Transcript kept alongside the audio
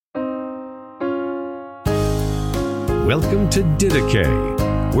Welcome to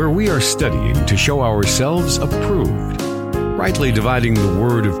Didache, where we are studying to show ourselves approved, rightly dividing the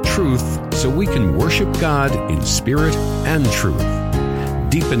word of truth so we can worship God in spirit and truth,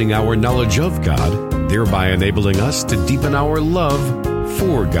 deepening our knowledge of God, thereby enabling us to deepen our love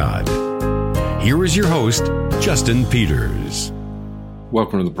for God. Here is your host, Justin Peters.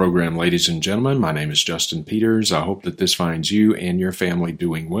 Welcome to the program, ladies and gentlemen. My name is Justin Peters. I hope that this finds you and your family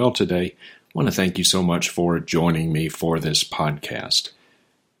doing well today. I want to thank you so much for joining me for this podcast.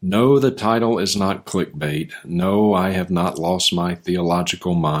 No, the title is not clickbait. No, I have not lost my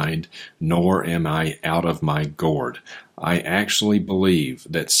theological mind, nor am I out of my gourd. I actually believe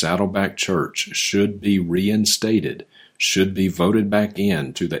that Saddleback Church should be reinstated, should be voted back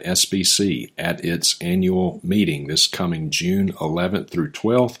in to the SBC at its annual meeting this coming June 11th through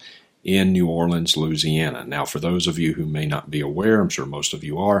 12th in New Orleans, Louisiana. Now, for those of you who may not be aware, I'm sure most of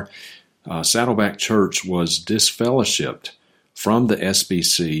you are, Saddleback Church was disfellowshipped from the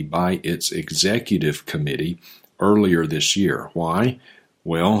SBC by its executive committee earlier this year. Why?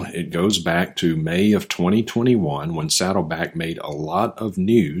 Well, it goes back to May of 2021 when Saddleback made a lot of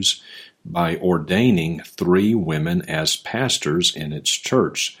news by ordaining 3 women as pastors in its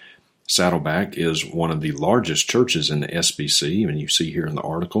church. Saddleback is one of the largest churches in the SBC, and you see here in the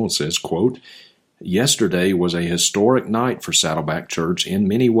article it says, quote, "Yesterday was a historic night for Saddleback Church in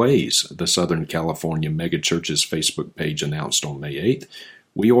many ways," the Southern California megachurch's Facebook page announced on May 8th.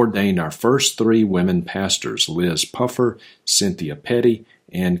 "We ordained our first 3 women pastors, Liz Puffer, Cynthia Petty,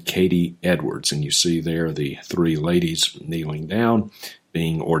 and Katie Edwards." And you see there the 3 ladies kneeling down,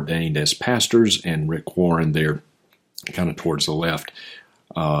 being ordained as pastors, and Rick Warren there kind of towards the left,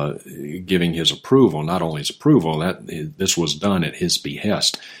 giving his approval. Not only his approval, that this was done at his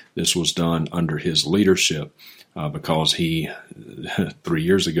behest. This was done under his leadership because he, 3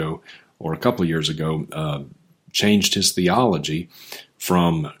 years ago, or a couple of years ago, changed his theology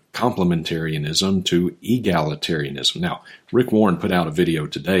from complementarianism to egalitarianism. Now, Rick Warren put out a video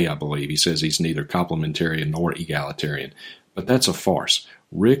today, I believe. He says he's neither complementarian nor egalitarian, but that's a farce.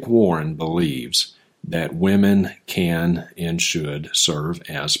 Rick Warren believes that women can and should serve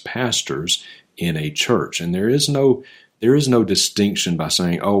as pastors in a church. And there is no distinction by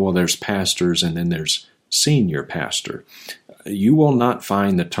saying, oh, well, there's pastors and then there's senior pastor. You will not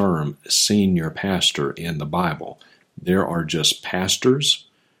find the term senior pastor in the Bible. There are just pastors,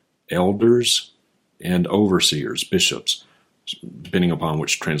 elders, and overseers, bishops, depending upon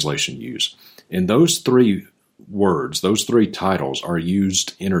which translation you use. And those 3 words, those 3 titles are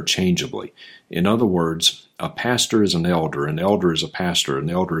used interchangeably. In other words, a pastor is an elder is a pastor, an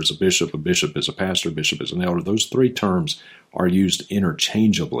elder is a bishop is a pastor, a bishop is an elder. Those 3 terms are used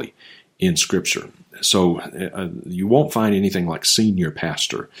interchangeably in Scripture. So you won't find anything like senior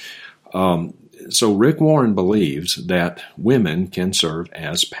pastor. So Rick Warren believes that women can serve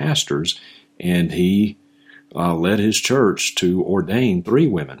as pastors, and he led his church to ordain 3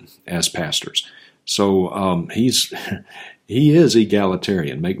 women as pastors. So he is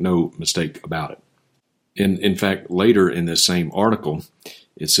egalitarian, make no mistake about it. In fact, later in this same article,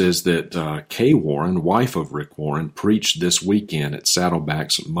 it says that Kay Warren, wife of Rick Warren, preached this weekend at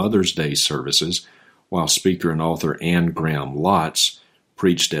Saddleback's Mother's Day services, while speaker and author Anne Graham Lotz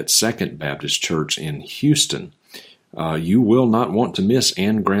preached at Second Baptist Church in Houston. You will not want to miss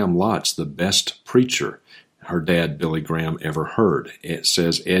Anne Graham Lotz, the best preacher her dad Billy Graham ever heard. It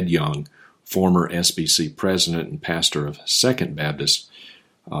says Ed Young, former SBC president and pastor of Second Baptist,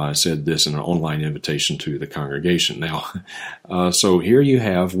 said this in an online invitation to the congregation. Now, so here you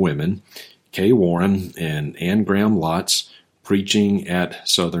have women, Kay Warren and Anne Graham Lotz, preaching at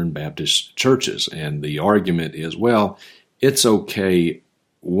Southern Baptist churches. And the argument is, well, it's okay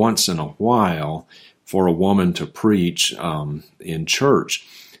once in a while for a woman to preach in church,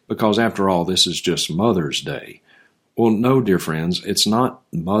 because after all, this is just Mother's Day. Well, no, dear friends, it's not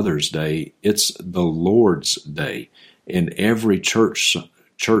Mother's Day, it's the Lord's Day. And every church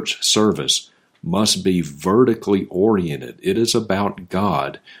service must be vertically oriented. It is about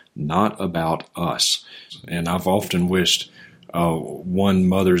God, not about us. And I've often wished one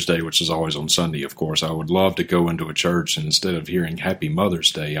Mother's Day, which is always on Sunday, of course, I would love to go into a church, and instead of hearing Happy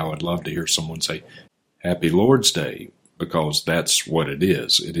Mother's Day, I would love to hear someone say Happy Lord's Day, because that's what it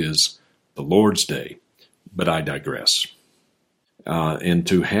is. It is the Lord's Day. But I digress. And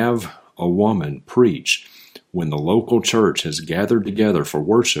to have a woman preach when the local church has gathered together for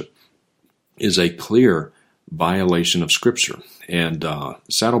worship is a clear violation of Scripture. And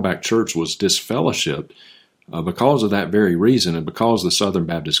Saddleback Church was disfellowshipped because of that very reason, and because the Southern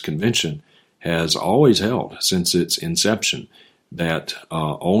Baptist Convention has always held since its inception that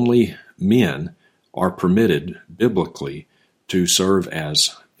only men are permitted biblically to serve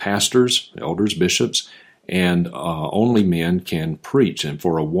as pastors, elders, bishops, and only men can preach. And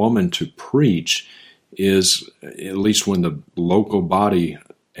for a woman to preach is, at least when the local body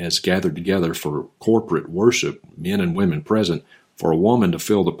has gathered together for corporate worship, men and women present, for a woman to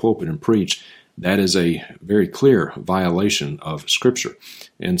fill the pulpit and preach, that is a very clear violation of Scripture.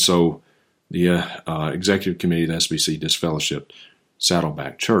 And so the executive committee of the SBC disfellowshipped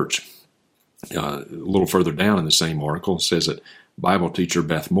Saddleback Church. A little further down in the same article says that Bible teacher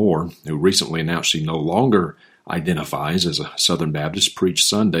Beth Moore, who recently announced she no longer identifies as a Southern Baptist, preached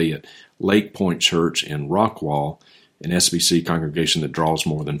Sunday at Lake Point Church in Rockwall, an SBC congregation that draws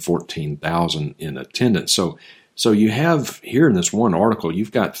more than 14,000 in attendance. So you have here in this one article,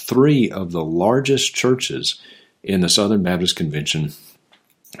 you've got three of the largest churches in the Southern Baptist Convention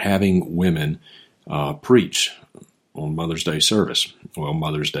having women preach on Mother's Day service. Well,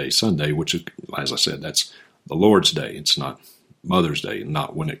 Mother's Day Sunday, which is, as I said, that's the Lord's Day. It's not Mother's Day,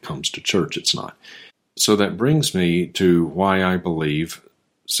 not when it comes to church, it's not. So that brings me to why I believe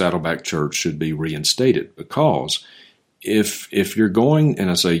Saddleback Church should be reinstated, because if you're going, and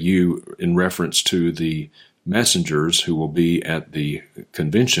I say you in reference to the messengers who will be at the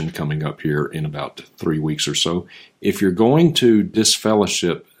convention coming up here in about 3 weeks or so, if you're going to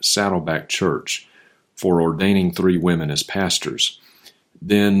disfellowship Saddleback Church for ordaining 3 women as pastors,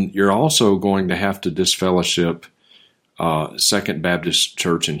 then you're also going to have to disfellowship Second Baptist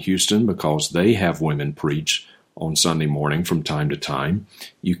Church in Houston, because they have women preach on Sunday morning from time to time.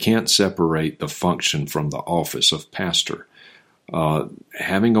 You can't separate the function from the office of pastor.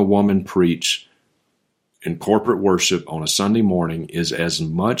 Having a woman preach in corporate worship on a Sunday morning is as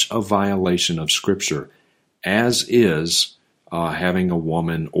much a violation of Scripture as is having a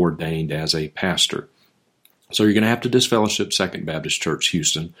woman ordained as a pastor. So you're going to have to disfellowship Second Baptist Church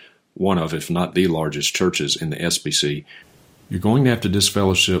Houston, one of, if not the largest churches in the SBC. You're going to have to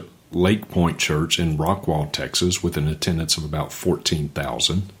disfellowship Lake Point Church in Rockwall, Texas, with an attendance of about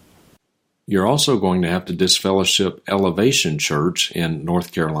 14,000. You're also going to have to disfellowship Elevation Church in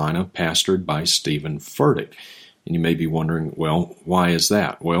North Carolina, pastored by Stephen Furtick. And you may be wondering, well, why is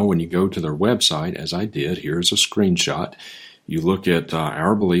that? Well, when you go to their website, as I did, here's a screenshot. You look at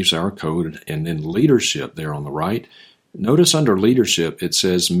our beliefs, our code, and then leadership there on the right. Notice under leadership, it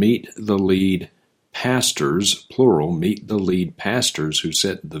says meet the lead pastors, plural, meet the lead pastors who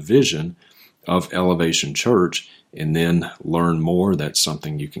set the vision of Elevation Church, and then learn more. That's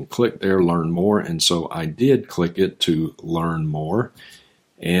something you can click there, learn more. And so I did click it to learn more,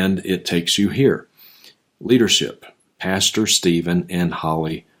 and it takes you here. Leadership, Pastor Stephen and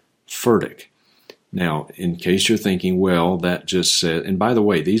Holly Furtick. Now, in case you're thinking, well, that just said, and by the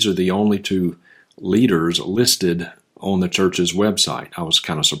way, these are the only 2 leaders listed on the church's website. I was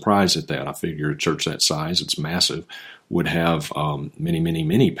kind of surprised at that. I figured a church that size, it's massive, would have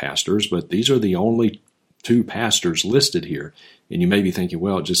many pastors, but these are the only 2 pastors listed here. And you may be thinking,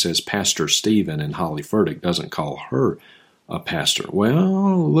 well, it just says Pastor Stephen and Holly Furtick, doesn't call her a pastor.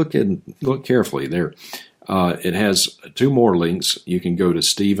 Well, look carefully there. It has 2 more links. You can go to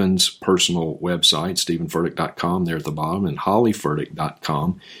Stephen's personal website, stephenfurtick.com there at the bottom, and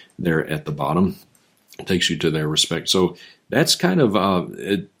hollyfurtick.com there at the bottom. It takes you to their respect. So that's kind of,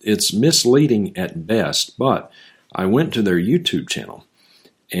 it's misleading at best, but I went to their YouTube channel,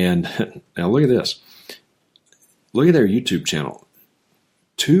 and now look at this. Look at their YouTube channel.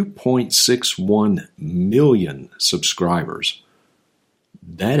 2.61 million subscribers.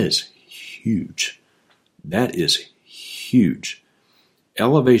 That is huge. That is huge.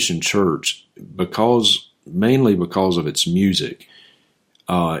 Elevation Church, mainly because of its music,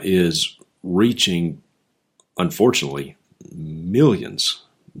 is reaching, unfortunately, millions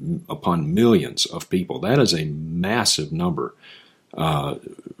upon millions of people. That is a massive number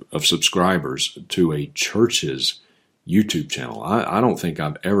of subscribers to a church's YouTube channel. I don't think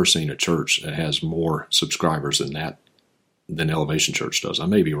I've ever seen a church that has more subscribers than Elevation Church does. I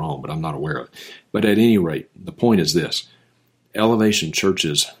may be wrong, but I'm not aware of it. But at any rate, the point is this. Elevation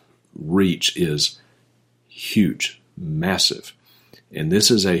Church's reach is huge, massive. And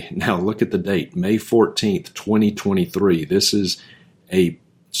this is now look at the date, May 14th, 2023. This is a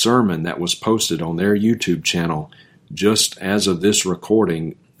sermon that was posted on their YouTube channel just as of this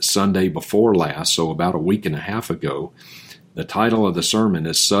recording Sunday before last, so about a week and a half ago. The title of the sermon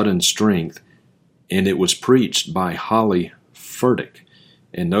is Sudden Strength, and it was preached by Holly Furtick.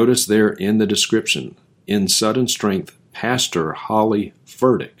 And notice there in the description, in Sudden Strength, Pastor Holly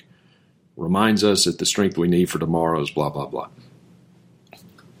Furtick reminds us that the strength we need for tomorrow is blah, blah, blah.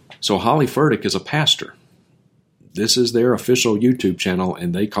 So Holly Furtick is a pastor. This is their official YouTube channel,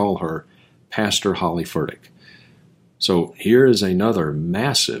 and they call her Pastor Holly Furtick. So here is another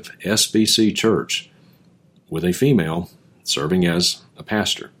massive SBC church with a female serving as a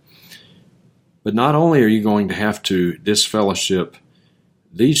pastor. But not only are you going to have to disfellowship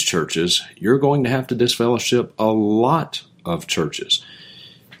these churches, you're going to have to disfellowship a lot of churches.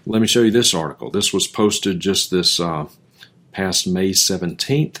 Let me show you this article. This was posted just this past May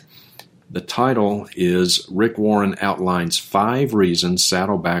 17th. The title is Rick Warren Outlines 5 Reasons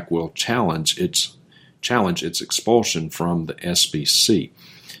Saddleback Will challenge its expulsion from the SBC.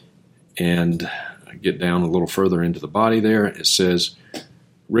 And I get down a little further into the body there. It says,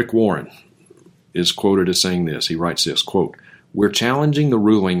 Rick Warren is quoted as saying this. He writes this, quote, "We're challenging the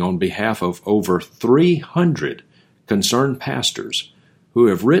ruling on behalf of over 300 concerned pastors who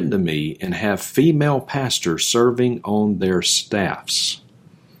have written to me and have female pastors serving on their staffs."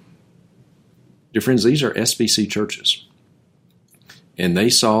 Dear friends, these are SBC churches. And they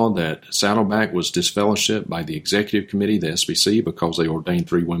saw that Saddleback was disfellowshipped by the executive committee, the SBC, because they ordained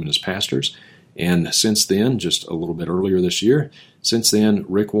 3 women as pastors. And since then, just a little bit earlier this year, since then,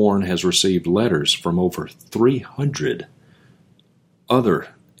 Rick Warren has received letters from over 300 other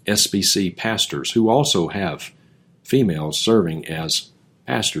SBC pastors who also have females serving as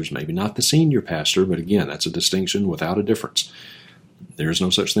pastors. Maybe not the senior pastor, but again, that's a distinction without a difference. There's no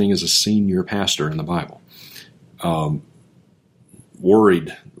such thing as a senior pastor in the Bible.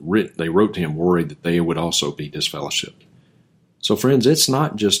 They wrote to him worried that they would also be disfellowshipped. So friends, it's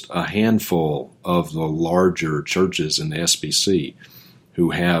not just a handful of the larger churches in the SBC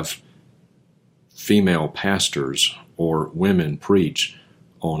who have female pastors or women preach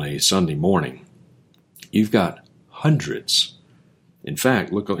on a Sunday morning. You've got hundreds. In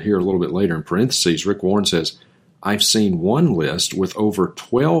fact, look here a little bit later in parentheses, Rick Warren says, "I've seen one list with over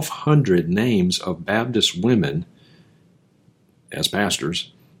 1,200 names of Baptist women as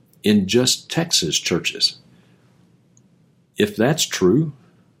pastors in just Texas churches." If that's true,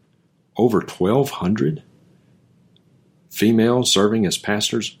 over 1,200 females serving as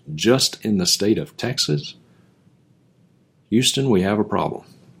pastors just in the state of Texas, Houston, we have a problem.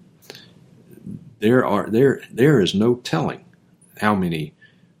 There is no telling how many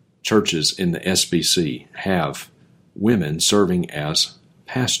churches in the SBC have women serving as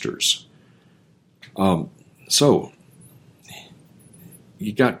pastors. So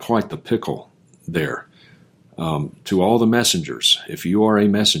you got quite the pickle there. To all the messengers, if you are a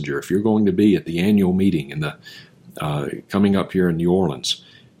messenger, if you're going to be at the annual meeting in the coming up here in New Orleans,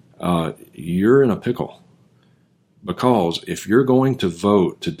 you're in a pickle. Because if you're going to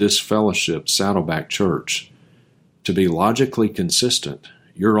vote to disfellowship Saddleback Church, to be logically consistent,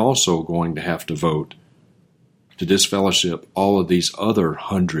 you're also going to have to vote to disfellowship all of these other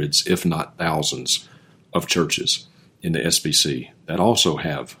hundreds, if not thousands, of churches in the SBC that also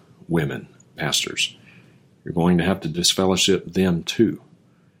have women pastors. You're going to have to disfellowship them too.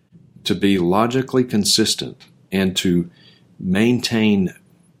 To be logically consistent and to maintain,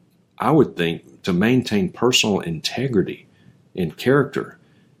 I would think, to maintain personal integrity and character,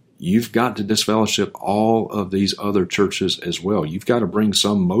 you've got to disfellowship all of these other churches as well. You've got to bring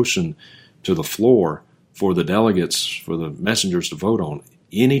some motion to the floor for the delegates, for the messengers to vote on.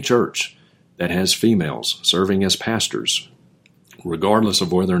 Any church that has females serving as pastors, regardless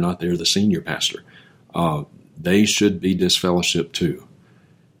of whether or not they're the senior pastor, they should be disfellowshipped too.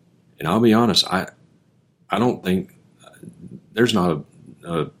 And I'll be honest, I don't think there's not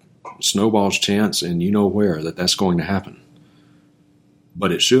a snowball's chance and you know where that's going to happen.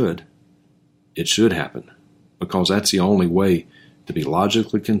 But it should. It should happen because that's the only way to be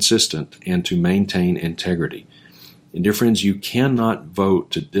logically consistent and to maintain integrity. And dear friends, you cannot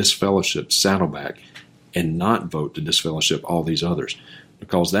vote to disfellowship Saddleback and not vote to disfellowship all these others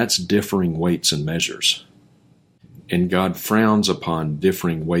because that's differing weights and measures. And God frowns upon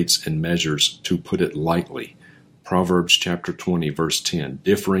differing weights and measures, to put it lightly. Proverbs chapter 20, verse 10,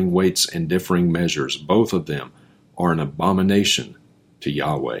 differing weights and differing measures, both of them are an abomination to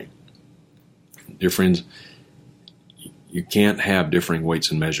Yahweh. Dear friends, you can't have differing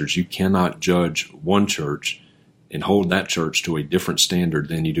weights and measures. You cannot judge one church and hold that church to a different standard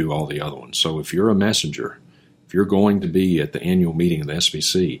than you do all the other ones. So if you're a messenger, if you're going to be at the annual meeting of the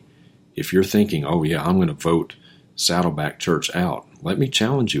SBC, if you're thinking, oh yeah, I'm going to vote Saddleback Church out, let me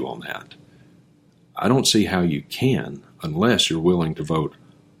challenge you on that. I don't see how you can unless you're willing to vote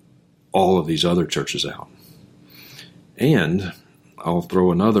all of these other churches out. And I'll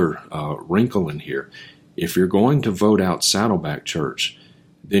throw another wrinkle in here. If you're going to vote out Saddleback Church,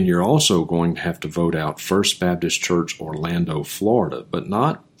 then you're also going to have to vote out First Baptist Church, Orlando, Florida, but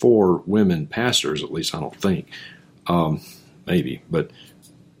not for women pastors, at least I don't think. Maybe, but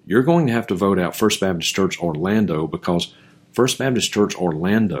you're going to have to vote out First Baptist Church Orlando, because First Baptist Church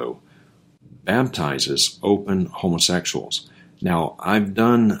Orlando baptizes open homosexuals. Now, I've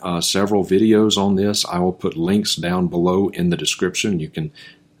done several videos on this. I will put links down below in the description. You can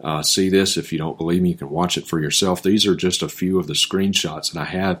see this. If you don't believe me, you can watch it for yourself. These are just a few of the screenshots that I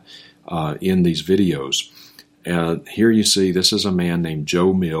have in these videos. Here you see, this is a man named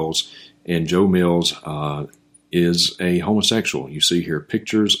Joe Mills, and Joe Mills is a homosexual. You see here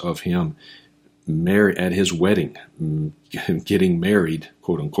pictures of him at his wedding, getting married,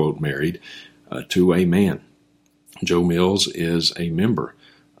 quote unquote married, to a man. Joe Mills is a member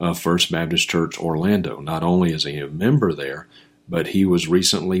of First Baptist Church Orlando. Not only is he a member there, but he was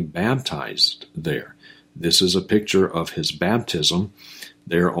recently baptized there. This is a picture of his baptism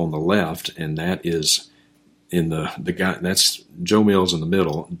there on the left, and that is in the guy. That's Joe Mills in the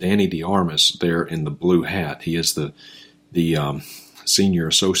middle. Danny DeArmas there in the blue hat. He is the senior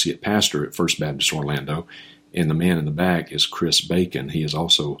associate pastor at First Baptist Orlando, and the man in the back is Chris Bacon. He is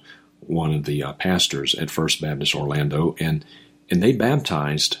also one of the pastors at First Baptist Orlando, and they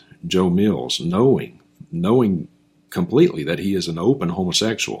baptized Joe Mills, knowing completely that he is an open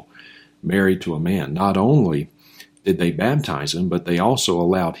homosexual, married to a man. Not only did they baptize him, but they also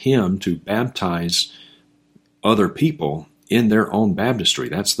allowed him to baptize other people in their own baptistry.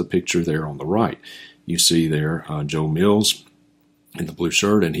 That's the picture there on the right. You see there Joe Mills in the blue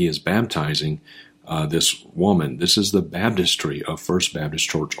shirt, and he is baptizing this woman. This is the baptistry of First Baptist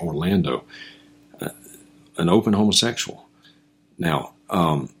Church Orlando, an open homosexual. Now,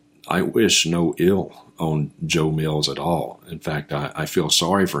 I wish no ill on Joe Mills at all. In fact, I feel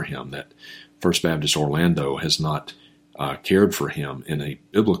sorry for him that First Baptist Orlando has not cared for him in a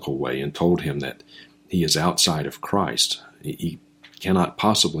biblical way and told him that he is outside of Christ. He cannot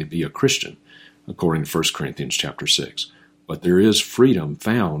possibly be a Christian, according to 1 Corinthians chapter 6. But there is freedom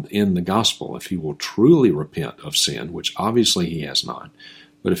found in the gospel if he will truly repent of sin, which obviously he has not.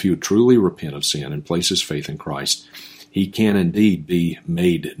 But if he would truly repent of sin and place his faith in Christ, he can indeed be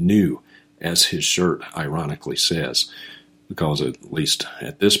made new, as his shirt ironically says, because at least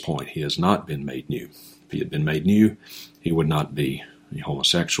at this point he has not been made new. If he had been made new, he would not be a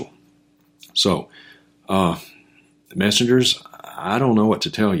homosexual. So, messengers, I don't know what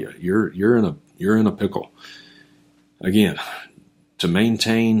to tell you. You're in a pickle. Again, to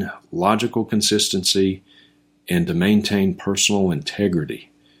maintain logical consistency and to maintain personal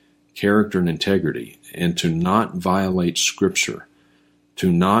integrity, character and integrity, and to not violate Scripture,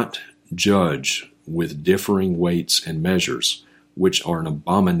 to not judge with differing weights and measures, which are an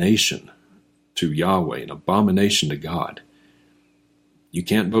abomination to Yahweh, an abomination to God. You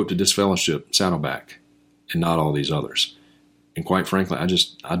can't vote to disfellowship Saddleback and not all these others. And quite frankly,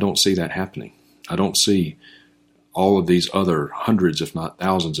 I don't see that happening. I don't see all of these other hundreds, if not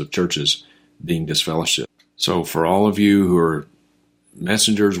thousands, of churches being disfellowshipped. So for all of you who are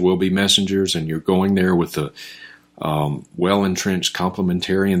messengers, will be messengers, and you're going there with the well-entrenched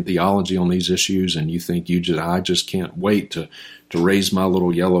complementarian theology on these issues, and you think I just can't wait to raise my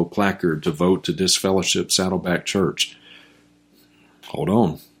little yellow placard to vote to disfellowship Saddleback Church. Hold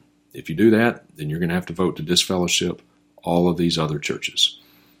on. If you do that, then you're going to have to vote to disfellowship all of these other churches.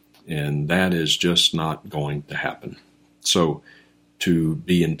 And that is just not going to happen. So to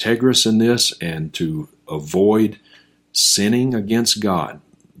be integrous in this and to avoid sinning against God,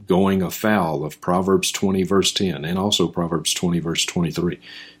 going afoul of Proverbs 20 verse 10 and also Proverbs 20 verse 23,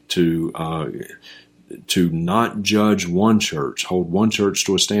 to not judge one church, hold one church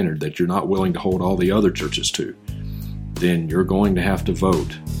to a standard that you're not willing to hold all the other churches to, then you're going to have to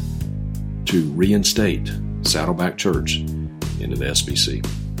vote to reinstate Saddleback Church into the SBC.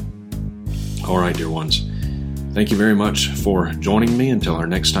 All right, dear ones, thank you very much for joining me. Until our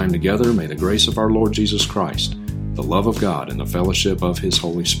next time together, may the grace of our Lord Jesus Christ, the love of God, and the fellowship of His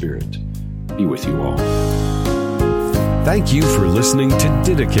Holy Spirit be with you all. Thank you for listening to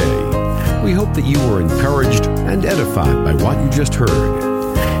Didache. We hope that you were encouraged and edified by what you just heard.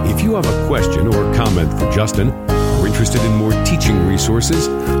 If you have a question or comment for Justin, are interested in more teaching resources,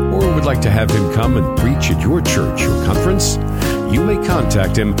 or would like to have him come and preach at your church or conference, you may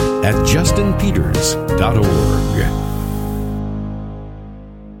contact him at justinpeters.org.